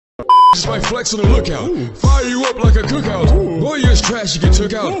Might flex on the lookout. Fire you up like a cookout. Boy, you're trash, you get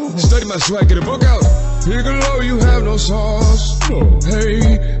took out. Study my swag, get a book out. Here below, you have no sauce.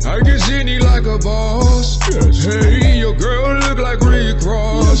 Hey, I get zinny like a boss. Hey, your girl look like Rick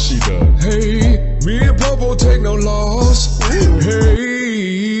Ross. She does. Hey, me and Popo take no loss. Hey.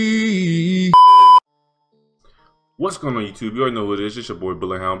 What's going on YouTube? You already know who it is. It's your boy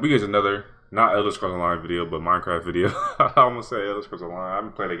BullethoundG. Here's another, not Elder Scrolls Online video, but Minecraft video. I almost say Elder Scrolls Online. I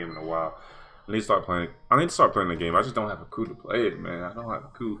haven't played that game in a while. I need to start playing the game. I just don't have a crew to play it, man. I don't have a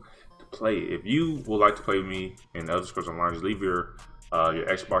crew to play it. If you would like to play with me in Elder Scrolls Online, just leave your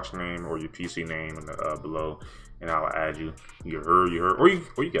Xbox name or your PC name in the, below, and I'll add you. You heard, or you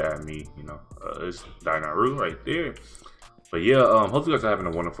can add me. You know, it's ThyNuru right there. But yeah, hopefully you guys are having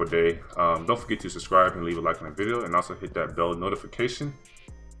a wonderful day. Don't forget to subscribe and leave a like on the video, and also hit that bell notification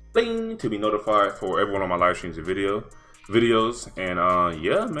bing to be notified for everyone on my live streams and videos. And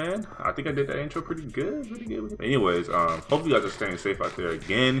yeah, man, I think I did that intro pretty good. Anyways, hopefully you guys are staying safe out there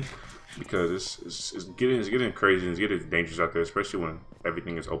again, because it's getting crazy and it's getting dangerous out there, especially when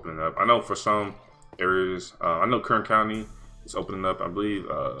everything is opening up. I know for some areas, I know Kern County is opening up. I believe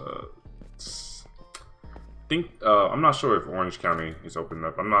I'm not sure if Orange County is opening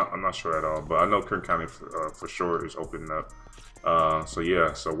up. I'm not sure at all, but I know Kern County for sure is opening up. So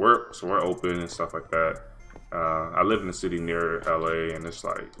yeah, so we're open and stuff like that. I live in a city near LA, and it's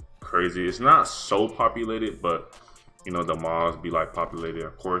like crazy. It's not so populated, but you know, the malls be like populated.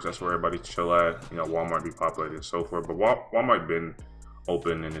 Of course, that's where everybody chill at. You know, Walmart be populated and so forth. But Walmart been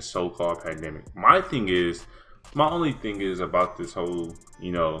open in this so-called pandemic. My only thing is about this whole,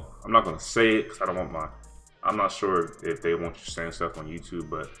 you know, I'm not gonna say it because I don't want my. I'm not sure if they want you saying stuff on YouTube,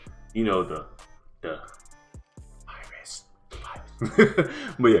 but you know, the virus.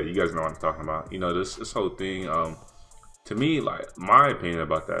 But yeah, you guys know what I'm talking about. You know, this whole thing, to me, like, my opinion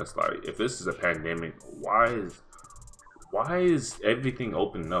about that is like, if this is a pandemic, why is everything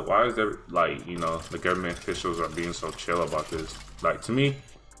opening up? Why is there, like, you know, the government officials are being so chill about this? Like, to me,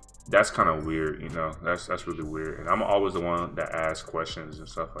 that's kind of weird. You know, that's really weird. And I'm always the one that asks questions and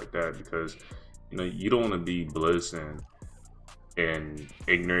stuff like that, because you know, you don't want to be bliss and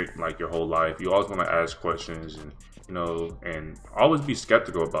ignorant like your whole life. You always want to ask questions, and you know, and always be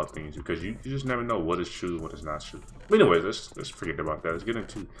skeptical about things, because you just never know what is true, what is not true. But anyways, let's forget about that. Let's get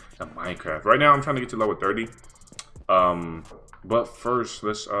into the Minecraft. Right now, I'm trying to get to level 30. But first,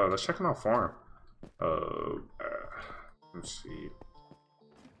 let's check on our farm. Let's see.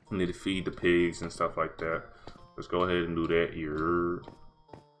 I need to feed the pigs and stuff like that. Let's go ahead and do that here.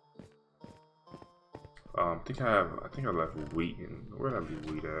 I think I left wheat in. Where did I leave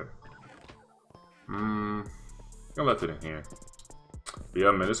wheat at? I left it in here. But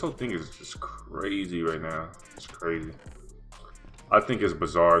yeah, man, this whole thing is just crazy right now. It's crazy. I think it's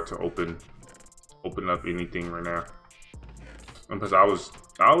bizarre to open up anything right now. Because I was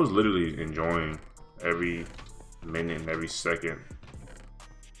literally enjoying every minute and every second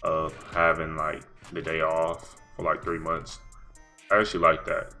of having like the day off for like 3 months. I actually like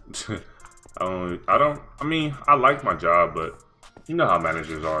that. I mean, I like my job, but you know how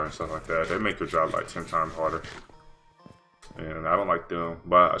managers are and stuff like that. They make your job like 10 times harder, and I don't like them.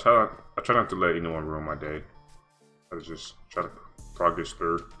 But I try not to let anyone ruin my day. I just try to progress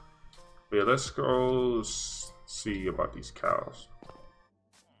through. But yeah, let's go see about these cows.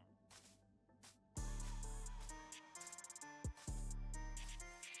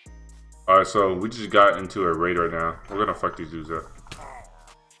 All right, so we just got into a raid right now. We're gonna fuck these dudes up.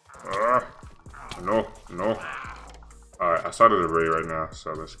 No. Alright, I started a raid right now,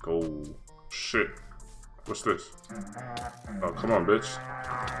 so let's go. Shit. What's this? Oh, come on, bitch.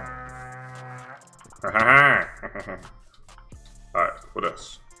 Alright, what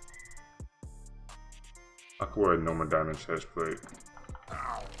else? I could wear a normal diamond chest plate.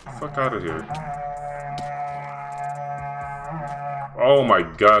 Fuck out of here. Oh my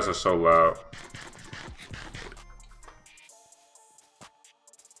gosh, that's so loud.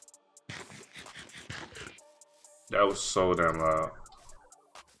 That was so damn loud.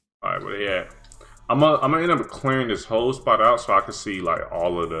 Alright, but yeah. I'm gonna end up clearing this whole spot out so I can see like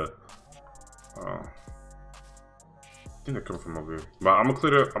all of the I think they're coming from over here. But I'm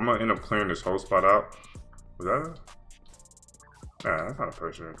gonna end up clearing this whole spot out. Was that it? Nah, that's not a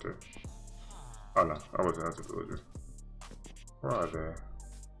person right there. Oh no, I wasn't. That's a villager. Where are they?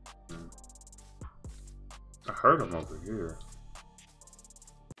 I heard them over here.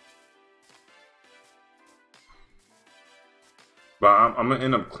 But I'm gonna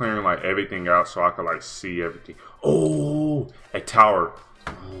end up clearing like everything out so I can like see everything. Oh, a tower.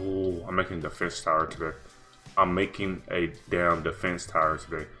 Oh, I'm making a defense tower today. I'm making a damn defense tower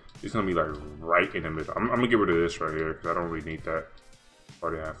today. He's gonna be like right in the middle. I'm gonna get rid of this right here because I don't really need that.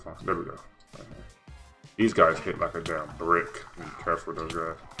 Already have fun. There we go. Right here. These guys hit like a damn brick. Be careful with those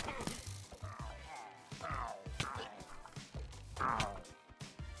guys.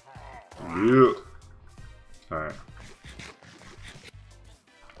 Yeah. Alright.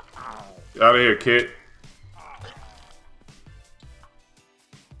 Get out of here, kid.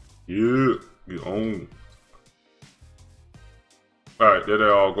 Yeah. You own. Alright, there they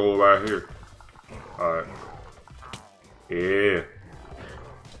all go right here. Alright. Yeah.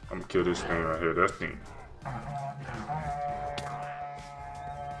 I'm gonna kill this thing right here. That thing.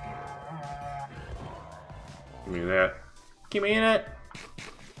 Give me that. Give me that.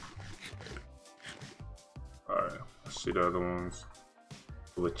 Alright. Let's see the other ones.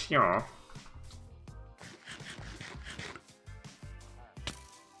 Which, yeah.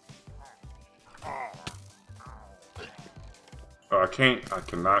 Oh, I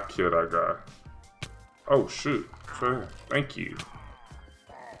cannot kill that guy. Oh, shoot. Sure. Thank you.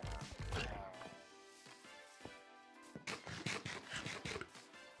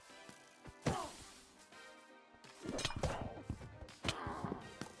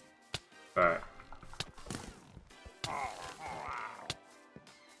 Alright.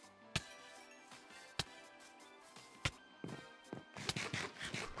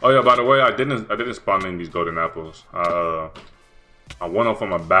 Oh yeah, by the way, I didn't spawn in these golden apples. I won off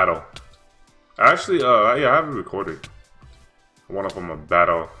on a battle. Actually, yeah, I haven't recorded. I won off on a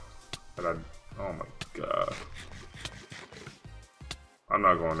battle that oh my god. I'm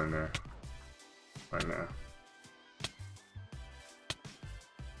not going in there right now.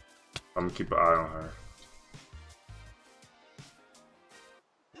 I'm gonna keep an eye on her.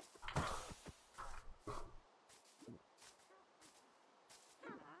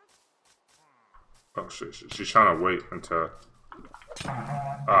 Oh shit, she's trying to wait until...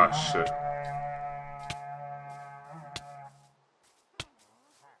 Ah shit.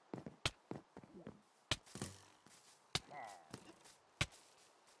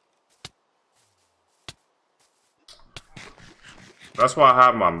 That's why I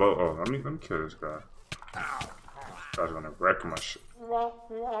have my bow. Oh, let me kill this guy. This guy's gonna wreck my shit.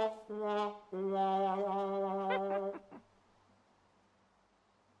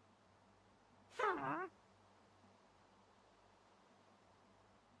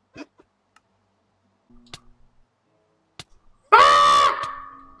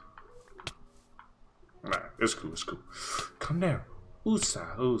 Nah, it's cool, it's cool. Come down.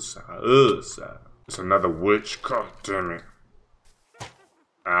 Oosa, oosa, oosa. It's another witch. God damn it.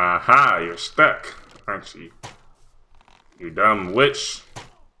 Aha, you're stuck, aren't you? You dumb witch.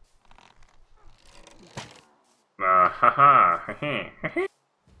 Aha.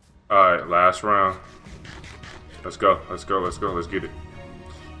 Alright, last round. Let's go, let's go, let's go, let's get it.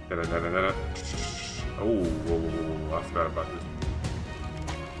 Oh, whoa, I forgot about this.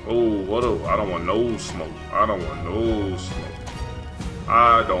 Oh, what a, I don't want no smoke. I don't want no smoke.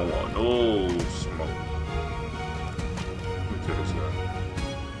 I don't want no smoke. Let me kill this guy.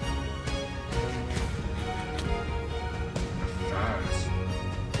 Fast.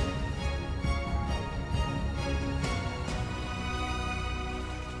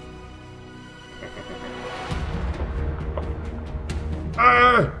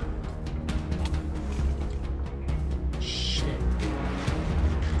 Ah! Shit.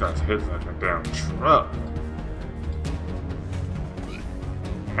 That's hit like a damn truck.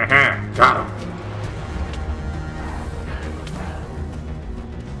 Haha, got him.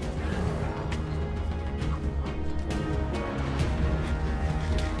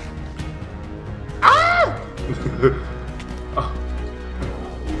 Ah! Oh.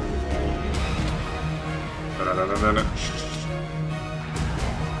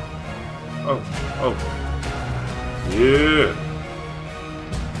 No. Oh. Yeah.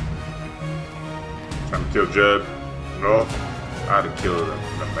 Trying to kill Jeb. No. I had to kill the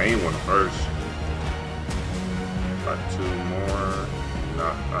main one first. Got two more.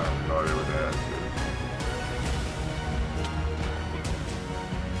 Nah, I have no idea what that is.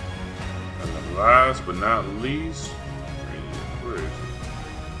 And then last but not least, where is it?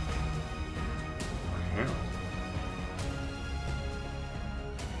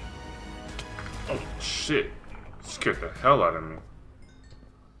 Oh shit. Scared the hell out of me.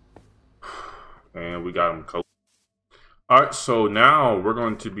 And we got him covered. Alright, so now we're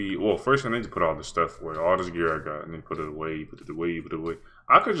going to be, well, first I need to put all this stuff away, all this gear I got, and then put it away, put it away.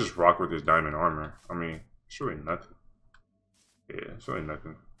 I could just rock with this diamond armor. I mean, it's really nothing. Yeah, it's really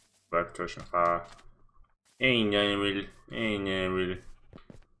nothing. Black protection 5. Ain't nothing really.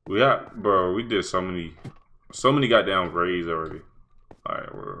 We did so many goddamn raids already.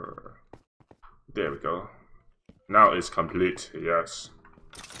 Alright, we're There we go. Now it's complete. Yes.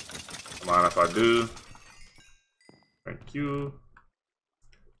 Don't mind if I do. Thank you.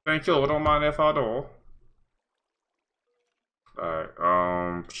 Thank you. Don't mind if I do. Alright,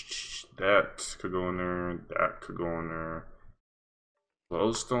 that could go in there, that could go in there.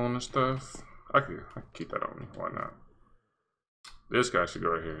 Glowstone and stuff. I can keep that on me, why not? This guy should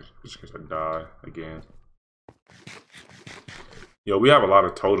go right here, just in case I die again. Yo, we have a lot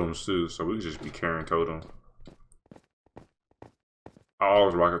of totems too, so we can just be carrying totems. I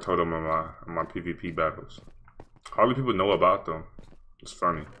always rock a totem in my PvP battles. Hardly people know about them. It's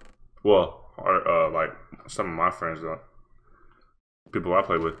funny. Well, like some of my friends don't. People I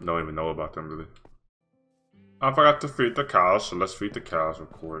play with don't even know about them really. I forgot to feed the cows, so let's feed the cows real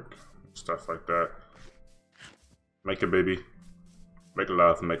quick. Stuff like that. Make it, baby. Make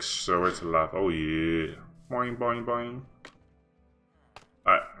love, make sure it's alive. Oh yeah. Boing, boing, boing.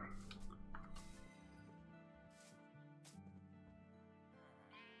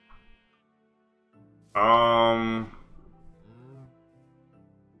 Alright.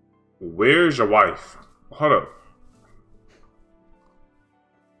 Where's your wife? Hold up.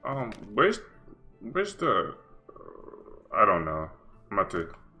 Where's the, I don't know. I'm about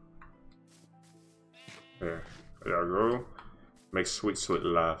to, there y'all go. Make sweet, sweet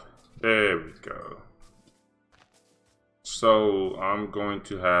love. There we go. So I'm going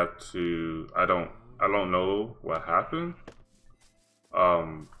to have to, I don't know what happened.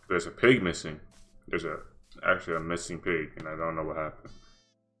 There's a pig missing. There's actually a missing pig, and I don't know what happened.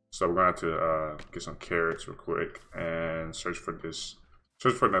 So we're gonna have to get some carrots real quick and search for this.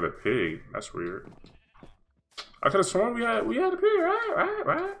 Search for another pig. That's weird. I could have sworn we had a pig,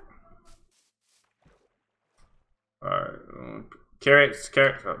 right? Alright. Carrots.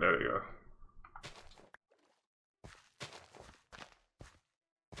 Oh, there we go.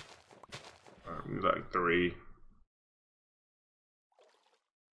 Like 3.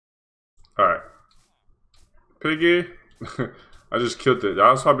 Alright. Piggy. I just killed it.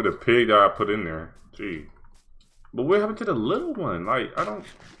 That was probably the pig that I put in there. Gee. But what happened to the little one? Like, I don't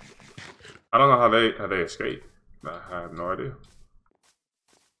know how they escaped. I have no idea.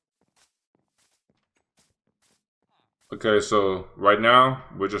 Okay, so right now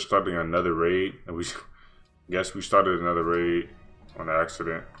we're just starting another raid, and we started another raid on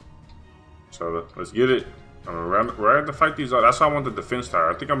accident. So let's get it. We're at to fight these out. That's why I want the defense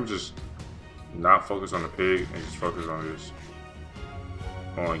tower. I think I'm just not focus on the pig and just focus on this.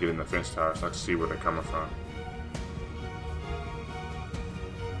 I want to get in the defense tower so I can see where they're coming from.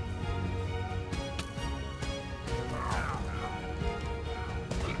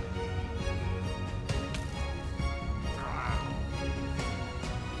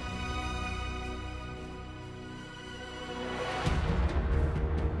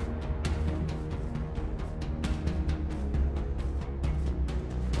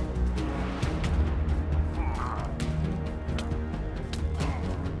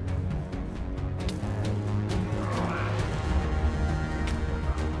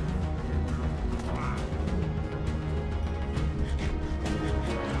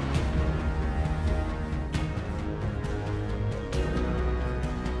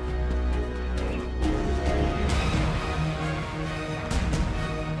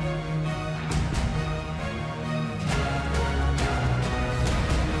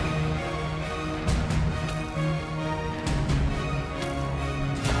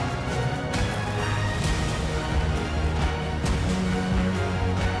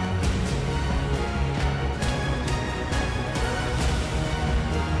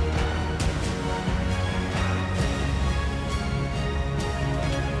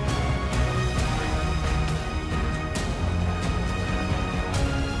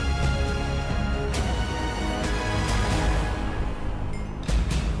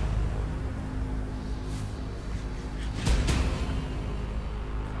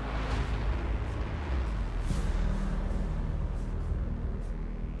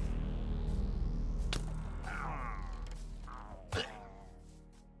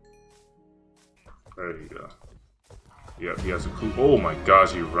 There you go. Yep, he has a cool. Oh my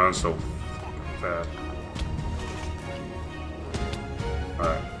gosh, he runs so fast.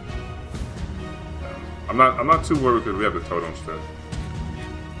 Alright. I'm not too worried because we have the totem stuff.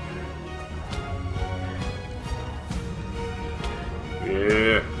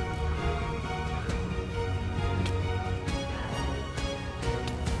 Yeah.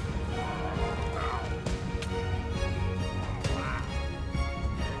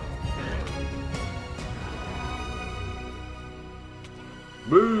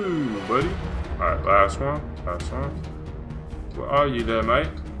 Boo, buddy. Alright, last one. Where are you there, mate?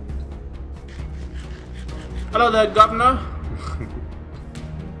 Hello there, governor.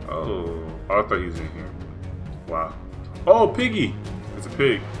 Oh, I thought he was in here. Wow. Oh, piggy. It's a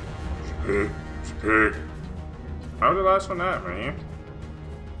pig. It's a pig. It's a pig. How did the last one at, man?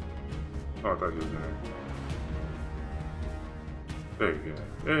 Oh, I thought he was in there. There you go.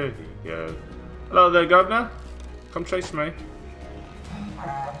 There you go. Hello there, governor. Come chase me.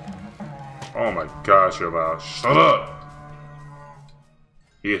 Oh my gosh, you're loud. Shut up.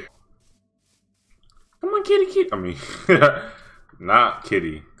 Yeah. Come on, kitty, kitty. I mean, not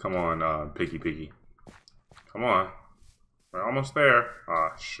kitty. Come on, piggy, piggy. Come on. We're almost there.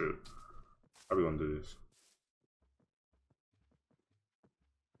 Ah, shoot. How are we gonna do this?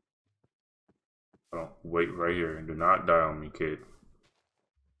 Oh, wait right here and do not die on me, kid.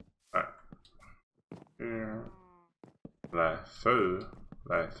 Alright. Yeah. Like so.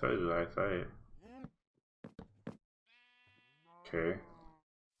 Like so, like so. Okay.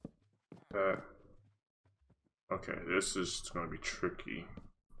 That. Okay, this is gonna be tricky.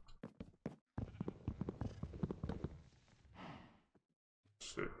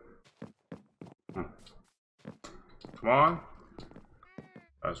 Shit. Come on.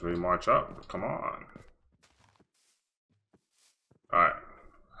 As we march up, come on. Alright.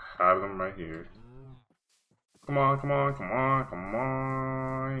 Have them right here. Come on, come on, come on, come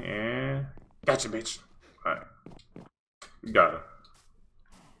on. And gotcha, bitch. Alright. We got him.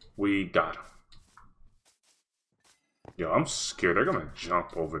 We got him. Yo, I'm scared. They're gonna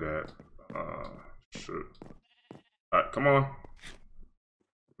jump over that. Shoot. Alright, come on.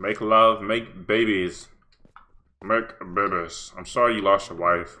 Make love, make babies. Make babies. I'm sorry you lost your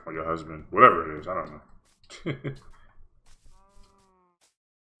wife or your husband. Whatever it is, I don't know.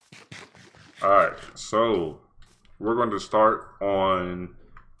 Alright, so we're going to start on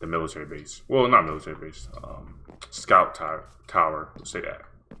the military base. Well, not military base. Scout tower. Let's say that.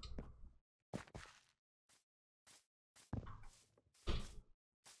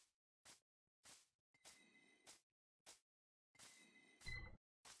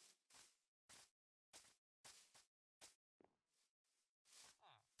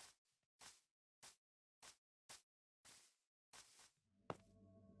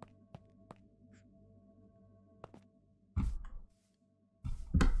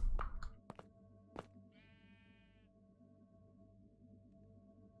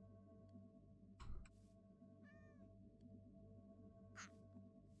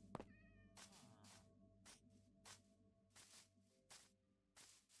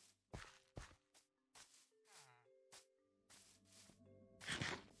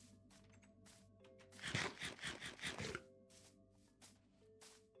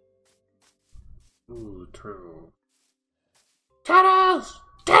 Ooh, turtle. Turtles!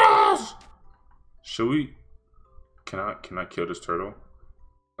 Turtles! Should we? Can I kill this turtle?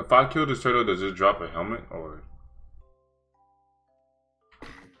 If I kill this turtle, does it drop a helmet or?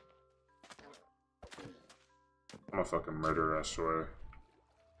 I'm a fucking murderer, I swear.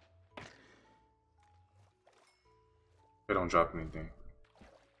 They don't drop anything.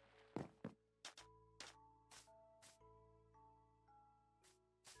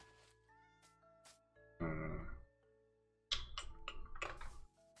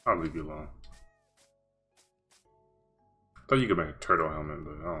 I'll leave you alone. I thought you could make a turtle helmet,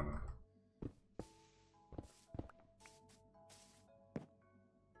 but I don't know.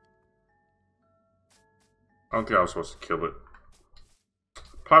 I don't think I was supposed to kill it.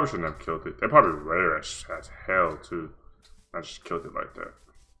 Probably shouldn't have killed it. They're probably rare as hell too. I just killed it like that.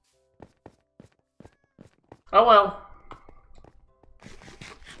 Oh well.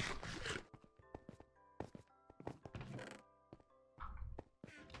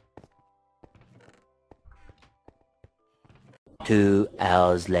 Two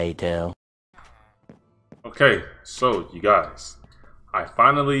hours later. Okay, so you guys, I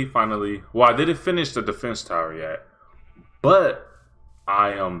finally, well, I didn't finish the defense tower yet, but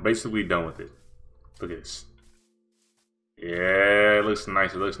I am basically done with it. Look at this. Yeah, it looks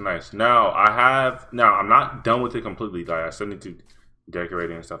nice. It looks nice. Now I'm not done with it completely. Like, I still need to decorate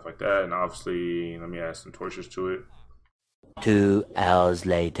it and stuff like that. And obviously, let me add some torches to it. 2 hours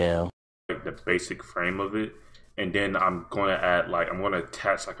later. Like the basic frame of it. And then I'm going to add, like, I'm going to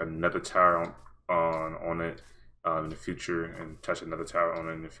attach like another tower on it in the future, and attach another tower on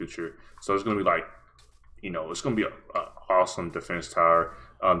it in the future. So it's going to be like, you know, it's going to be an awesome defense tower.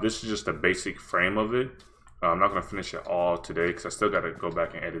 This is just the basic frame of it. I'm not going to finish it all today because I still got to go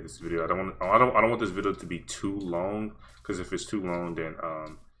back and edit this video. I don't want this video to be too long, because if it's too long, then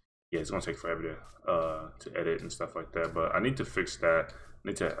yeah, it's going to take forever to edit and stuff like that. But I need to fix that. I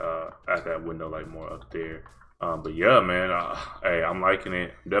need to add that window like more up there. But yeah, man, hey, I'm liking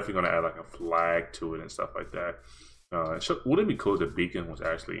it. I'm definitely gonna add like a flag to it and stuff like that. Would it be cool if the beacon was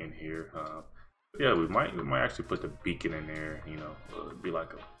actually in here? Yeah, we might actually put the beacon in there. You know, it'd be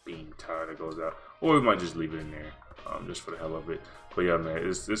like a beam tower that goes out, or we might just leave it in there, just for the hell of it. But yeah, man,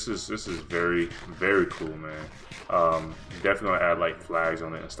 this is very cool, man. Definitely gonna add like flags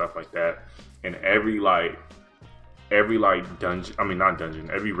on it and stuff like that. And every dungeon, I mean not dungeon,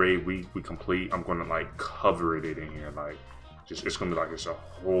 every raid we complete, I'm gonna like cover it in here, like it's gonna be like it's a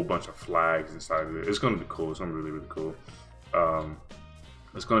whole bunch of flags inside of it. It's gonna be cool. It's gonna be really cool.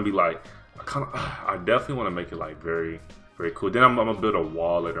 It's gonna be like I definitely want to make it like very cool. Then I'm gonna build a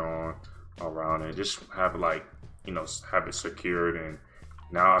wall later on around it, just have it like, you know, have it secured, and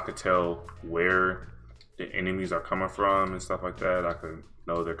now I could tell where the enemies are coming from and stuff like that. I could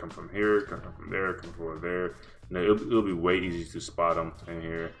know they're coming from here, coming from there, coming from over there. And it'll be way easy to spot them in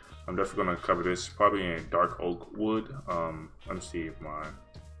here. I'm definitely gonna cover this probably in dark oak wood. Let me see if mine.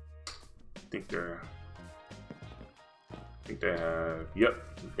 I think they have. Yep,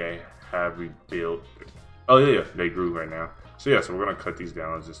 they have rebuilt. Oh yeah, they grew right now. So yeah, so we're gonna cut these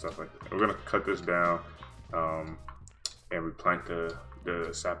down and stuff like that. We're gonna cut this down, and replant the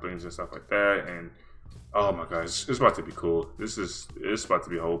saplings and stuff like that. And oh my gosh, it's about to be cool. It's about to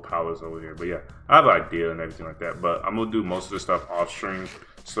be a whole palace over here. But yeah, I have an idea and everything like that. But I'm gonna do most of the stuff off stream,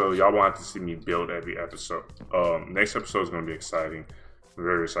 so y'all won't have to see me build every episode. Next episode is gonna be exciting. I'm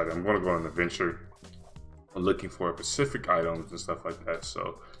very excited. I'm gonna go on an adventure looking for specific items and stuff like that.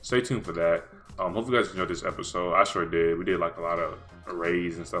 So stay tuned for that. Hope you guys enjoyed this episode. I sure did. We did like a lot of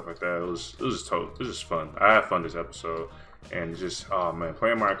raids and stuff like that. It was just fun. I had fun this episode. And just, oh man,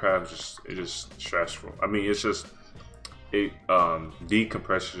 playing Minecraft it's just stressful. I mean, it's just, it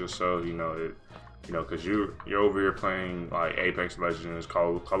decompresses yourself, you know, because you're over here playing like Apex Legends,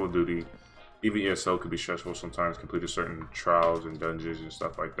 Call of Duty. Even ESO could be stressful sometimes, completing certain trials and dungeons and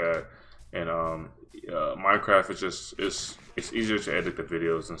stuff like that. And Minecraft is just, it's easier to edit the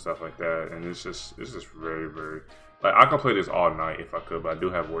videos and stuff like that. And it's just very like, I could play this all night if I could, but I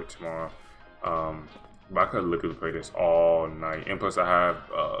do have work tomorrow. But I could literally play this all night. And plus I have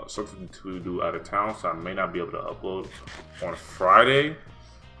something to do out of town, so I may not be able to upload on Friday.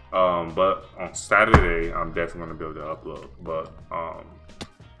 But on Saturday, I'm definitely gonna be able to upload. But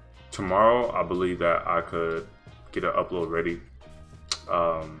tomorrow, I believe that I could get an upload ready.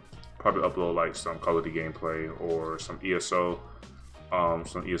 Probably upload like some Call of Duty gameplay or some ESO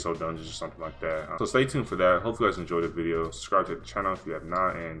dungeons or something like that. So stay tuned for that. Hope you guys enjoyed the video. Subscribe to the channel if you have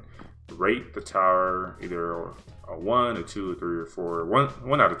not, and rate the tower either a 1, a 2, a 3, or 4.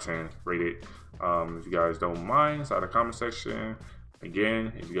 1 out of 10. Rate it. If you guys don't mind, inside the comment section.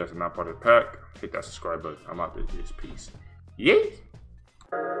 Again, if you guys are not part of the pack, hit that subscribe button. I'm out there. Peace. Yeah.